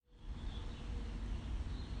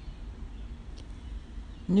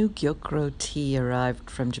New gyokuro tea arrived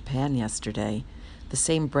from Japan yesterday, the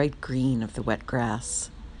same bright green of the wet grass.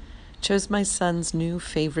 Chose my son's new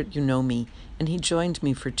favorite yunomi, and he joined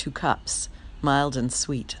me for 2 cups, mild and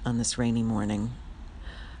sweet on this rainy morning.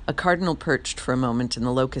 A cardinal perched for a moment in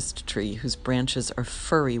the locust tree, whose branches are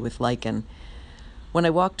furry with lichen. When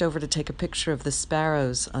I walked over to take a picture of the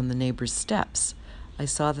sparrows on the neighbor's steps, I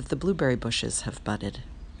saw that the blueberry bushes have budded.